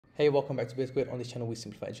Hey, welcome back to Biz. On this channel, we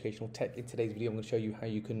simplify educational tech. In today's video, I'm going to show you how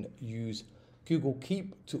you can use Google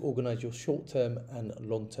Keep to organize your short-term and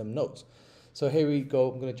long-term notes. So here we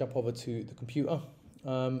go. I'm going to jump over to the computer.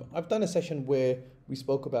 I've done a session where we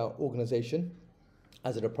spoke about organization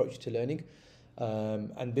as an approach to learning.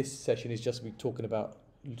 And this session is just me talking about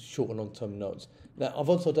short and long-term notes. Now, I've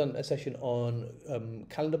also done a session on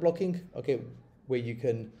calendar blocking, okay, where you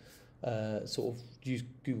can sort of use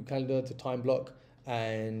Google Calendar to time block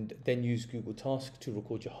and then use Google Tasks to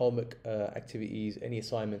record your homework activities, any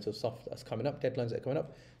assignments or stuff that's coming up, deadlines that are coming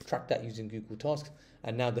up, track that using Google Tasks.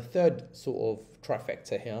 And now the third sort of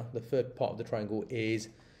trifecta here, the third part of the triangle is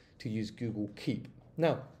to use Google Keep.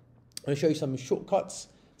 Now, I'm going to show you some shortcuts,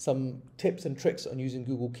 some tips and tricks on using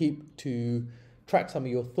Google Keep to track some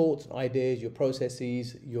of your thoughts and ideas, your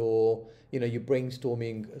processes, your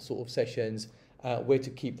brainstorming sort of sessions, where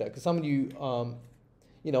to keep that. Because some of you,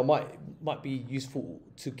 might be useful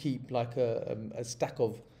to keep like a stack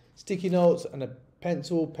of sticky notes and a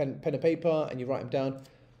pencil, pen and paper, and you write them down.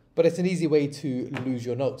 But it's an easy way to lose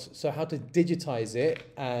your notes. So how to digitize it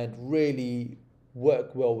and really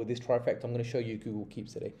work well with this trifecta, I'm going to show you Google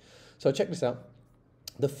Keeps today. So check this out.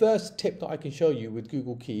 The first tip that I can show you with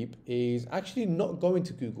Google Keep is actually not going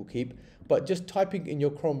to Google Keep, but just typing in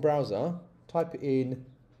your Chrome browser, type in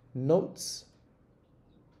notes.new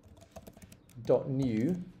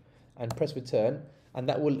and press return, and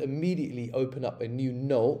that will immediately open up a new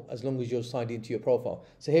note as long as you're signed into your profile.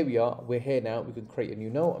 So here we are, we're here now, we can create a new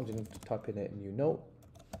note. I'm just going to type in a new note.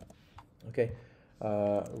 Okay,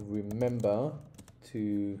 remember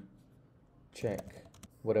to check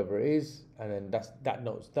whatever it is, and then that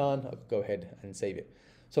note's done. I'll go ahead and save it.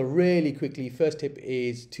 So really quickly, first tip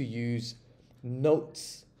is to use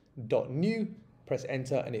notes.new, press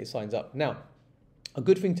enter, and it signs up. Now, a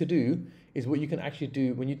good thing to do is what you can actually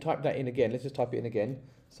do when you type that in again. Let's just type it in again.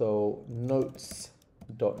 So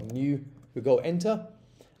notes.new, we go enter,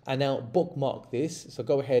 and now bookmark this. So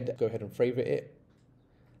go ahead and favorite it,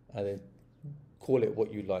 and then call it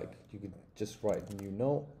what you like. You can just write new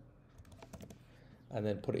note and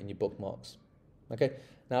then put it in your bookmarks. Okay,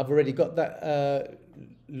 now I've already got that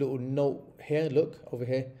little note here, look over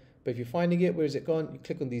here. But if you're finding it, where is it gone? You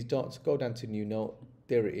click on these dots, go down to new note,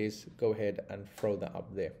 there it is. Go ahead and throw that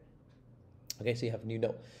up there. Okay, so you have a new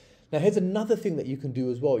note. Now here's another thing that you can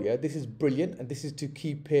do as well, yeah? This is brilliant, and this is to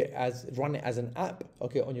keep it run it as an app,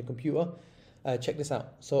 okay, on your computer. Check this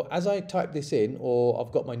out. So as I type this in, or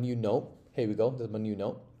I've got my new note, here we go, there's my new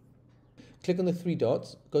note. Click on the three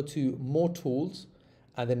dots, go to more tools,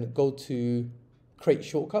 and then go to create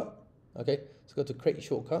shortcut. Okay, so go to create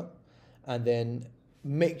shortcut, and then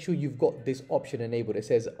make sure you've got this option enabled. It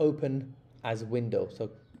says open as window.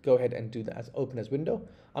 So go ahead and do that as open as window.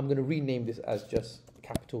 I'm going to rename this as just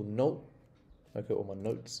capital note. Okay, all my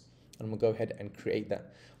notes. And I'm going to go ahead and create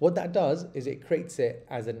that. What that does is it creates it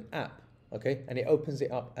as an app. Okay, and it opens it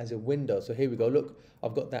up as a window. So here we go. Look,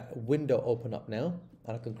 I've got that window open up now,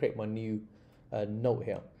 and I can create my new note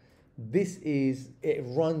here. It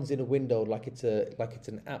runs in a window like it's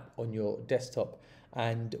an app on your desktop.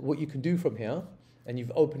 And what you can do from here, and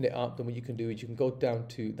you've opened it up, then what you can do is you can go down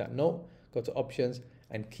to that note, go to options,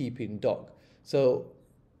 and keep in dock. So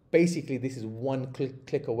basically this is one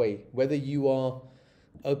click away. Whether you are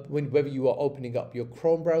opening up your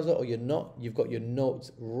Chrome browser or you're not, you've got your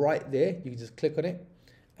notes right there. You can just click on it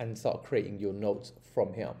and start creating your notes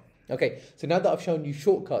from here. Okay, so now that I've shown you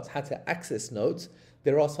shortcuts, how to access notes,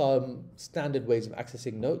 there are some standard ways of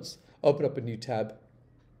accessing notes. Open up a new tab,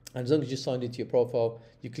 and as long as you're signed into your profile,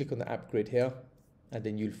 you click on the app grid here, and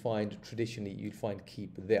then traditionally you'd find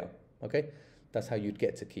Keep there. Okay, that's how you'd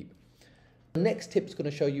get to Keep. The next tip is going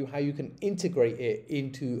to show you how you can integrate it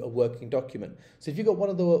into a working document. So if you've got one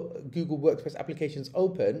of the Google Workspace applications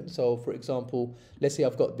open, so for example, let's say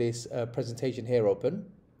I've got this presentation here open,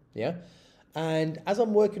 yeah, and as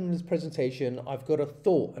I'm working on this presentation, I've got a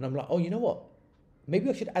thought, and I'm like, oh, you know what? Maybe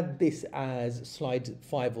I should add this as slide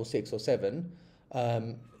 5 or 6 or 7.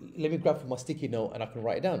 Let me grab from my sticky note and I can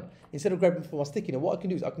write it down. Instead of grabbing from my sticky note, what I can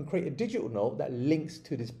do is I can create a digital note that links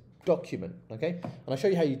to this document, okay? And I'll show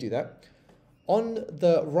you how you do that. On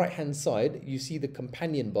the right hand side, you see the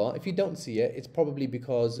companion bar. If you don't see it, it's probably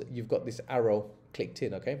because you've got this arrow clicked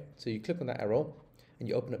in, okay? So you click on that arrow and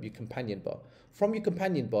you open up your companion bar. From your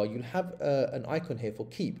companion bar, you'll have an icon here for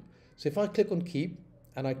Keep. So if I click on Keep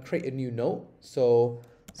and I create a new note, so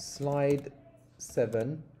slide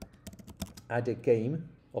 7, add a game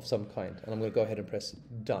of some kind, and I'm going to go ahead and press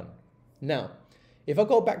done. Now, if I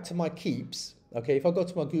go back to my Keeps, okay, if I go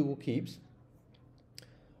to my Google Keeps,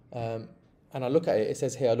 and I look at it, it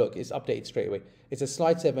says here, look, it's updated straight away. It says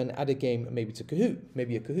slide 7, add a game, maybe to Kahoot,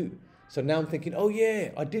 maybe a Kahoot. So now I'm thinking, oh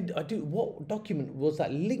yeah, I do. What document was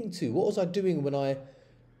that linked to? What was I doing when I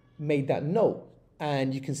made that note?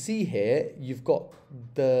 And you can see here, you've got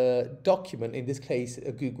the document, in this case,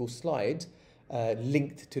 a Google slide,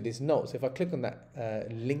 linked to this note. So if I click on that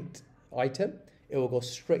linked item, it will go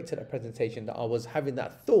straight to that presentation that I was having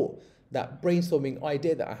that thought, that brainstorming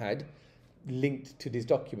idea that I had linked to this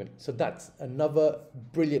document. So that's another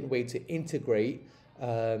brilliant way to integrate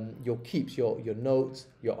your keeps, your notes,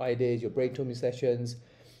 your ideas, your brainstorming sessions,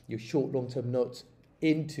 your short long-term notes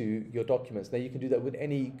into your documents. Now you can do that with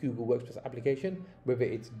any Google Workspace application, whether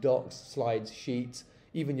it's docs, slides, sheets,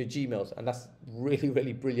 even your Gmails, and that's really,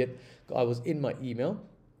 really brilliant. I was in my email,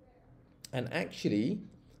 and actually,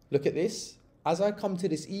 look at this. As I come to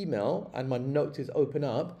this email and my notes is open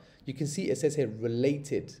up, you can see it says here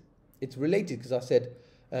related. It's related because I said,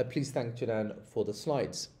 please thank Janan for the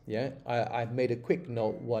slides. Yeah, I made a quick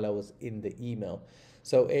note while I was in the email.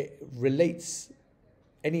 So it relates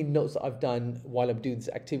any notes that I've done while I'm doing this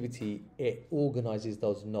activity, it organizes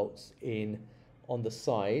those notes in on the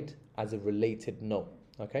side as a related note,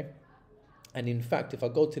 okay? And in fact, if I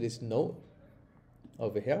go to this note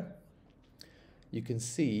over here, you can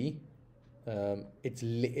see it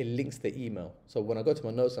links the email. So when I go to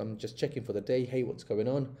my notes, I'm just checking for the day. Hey, what's going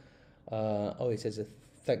on? Oh, it says,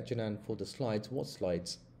 thank Janan for the slides. What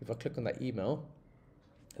slides? If I click on that email,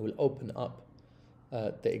 it will open up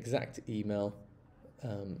the exact email,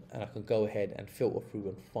 and I can go ahead and filter through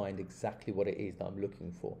and find exactly what it is that I'm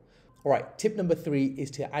looking for. All right, tip number 3 is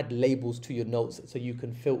to add labels to your notes so you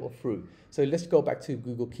can filter through. So let's go back to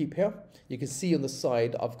Google Keep here. You can see on the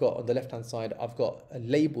side, I've got on the left-hand side, I've got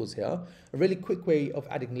labels here. A really quick way of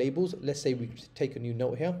adding labels. Let's say we take a new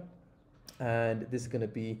note here, and this is going to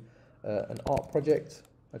be an art project.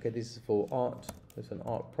 Okay, this is for art. There's an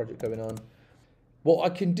art project going on. What I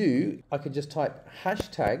can do, I can just type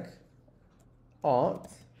hashtag art,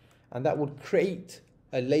 and that would create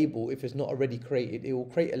a label. If it's not already created, it will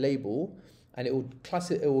create a label, and it will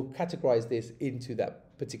categorize this into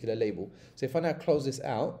that particular label. So if I now close this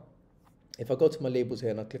out, if I go to my labels here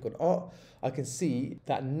and I click on art, I can see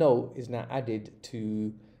that note is now added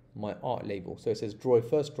to my art label. So it says draw a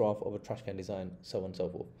first draft of a trash can design, so on and so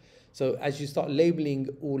forth. So as you start labeling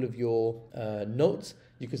all of your notes,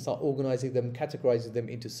 you can start organizing them, categorizing them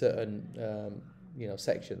into certain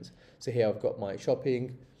sections. So here I've got my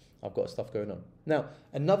shopping, I've got stuff going on. Now,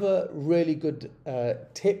 another really good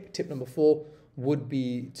tip number 4, would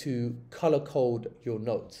be to color code your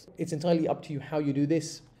notes. It's entirely up to you how you do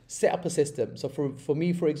this. Set up a system. So for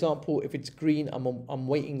me, for example, if it's green, I'm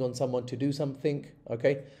waiting on someone to do something,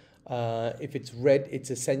 okay? If it's red,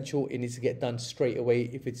 it's essential, it needs to get done straight away.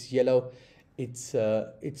 If it's yellow, it's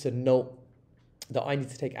a note that I need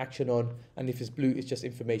to take action on, and if it's blue, it's just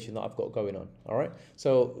information that I've got going on. All right,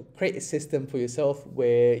 so create a system for yourself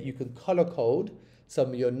where you can color code some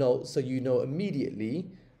of your notes, so you know immediately,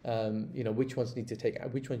 which ones you need to take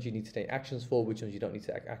actions for, which ones you don't need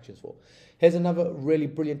to take actions for. Here's another really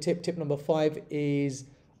brilliant tip. Tip number 5 is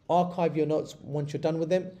archive your notes once you're done with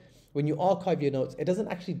them. When you archive your notes, it doesn't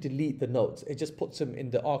actually delete the notes. It just puts them in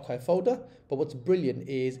the archive folder. But what's brilliant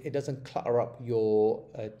is it doesn't clutter up your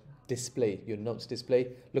display, your notes display.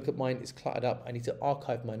 Look at mine, it's cluttered up. I need to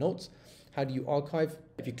archive my notes. How do you archive?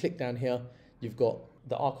 If you click down here, you've got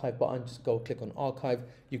the archive button. Just go click on archive.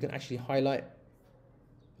 You can actually highlight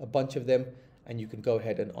a bunch of them, and you can go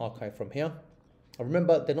ahead and archive from here. And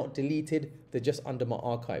remember, they're not deleted, they're just under my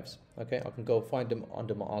archives. Okay, I can go find them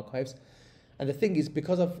under my archives. And the thing is,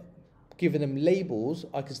 because I've given them labels,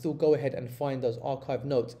 I can still go ahead and find those archive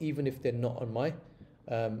notes, even if they're not on my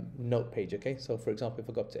note page. Okay, so for example, if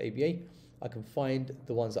I go up to ABA, I can find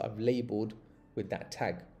the ones that I've labeled with that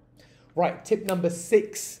tag. Right, tip number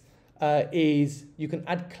 6 is you can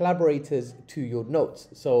add collaborators to your notes.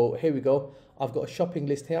 So here we go. I've got a shopping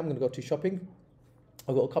list here. I'm going to go to shopping.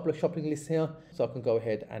 I've got a couple of shopping lists here. So I can go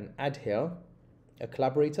ahead and add here a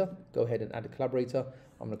collaborator. Go ahead and add a collaborator.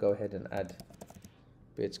 I'm going to go ahead and add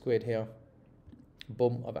Beard Squared here.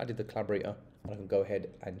 Boom, I've added the collaborator. I can go ahead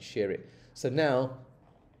and share it. So now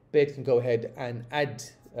Beard can go ahead and add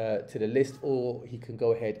to the list, or he can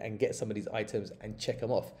go ahead and get some of these items and check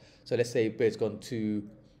them off. So let's say Beard's gone to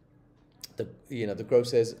the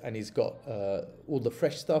grocers and he's got all the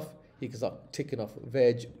fresh stuff. He can start ticking off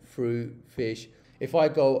veg, fruit, fish. If I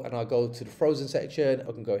go to the frozen section,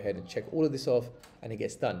 I can go ahead and check all of this off, and it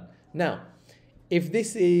gets done. Now, if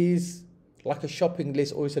this is like a shopping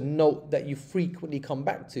list or it's a note that you frequently come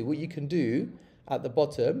back to, what you can do at the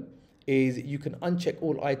bottom is you can uncheck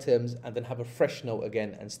all items and then have a fresh note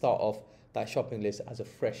again and start off that shopping list as a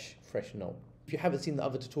fresh note. If you haven't seen the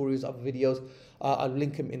other tutorials, other videos, I'll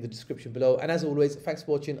link them in the description below. And as always, thanks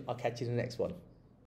for watching. I'll catch you in the next one.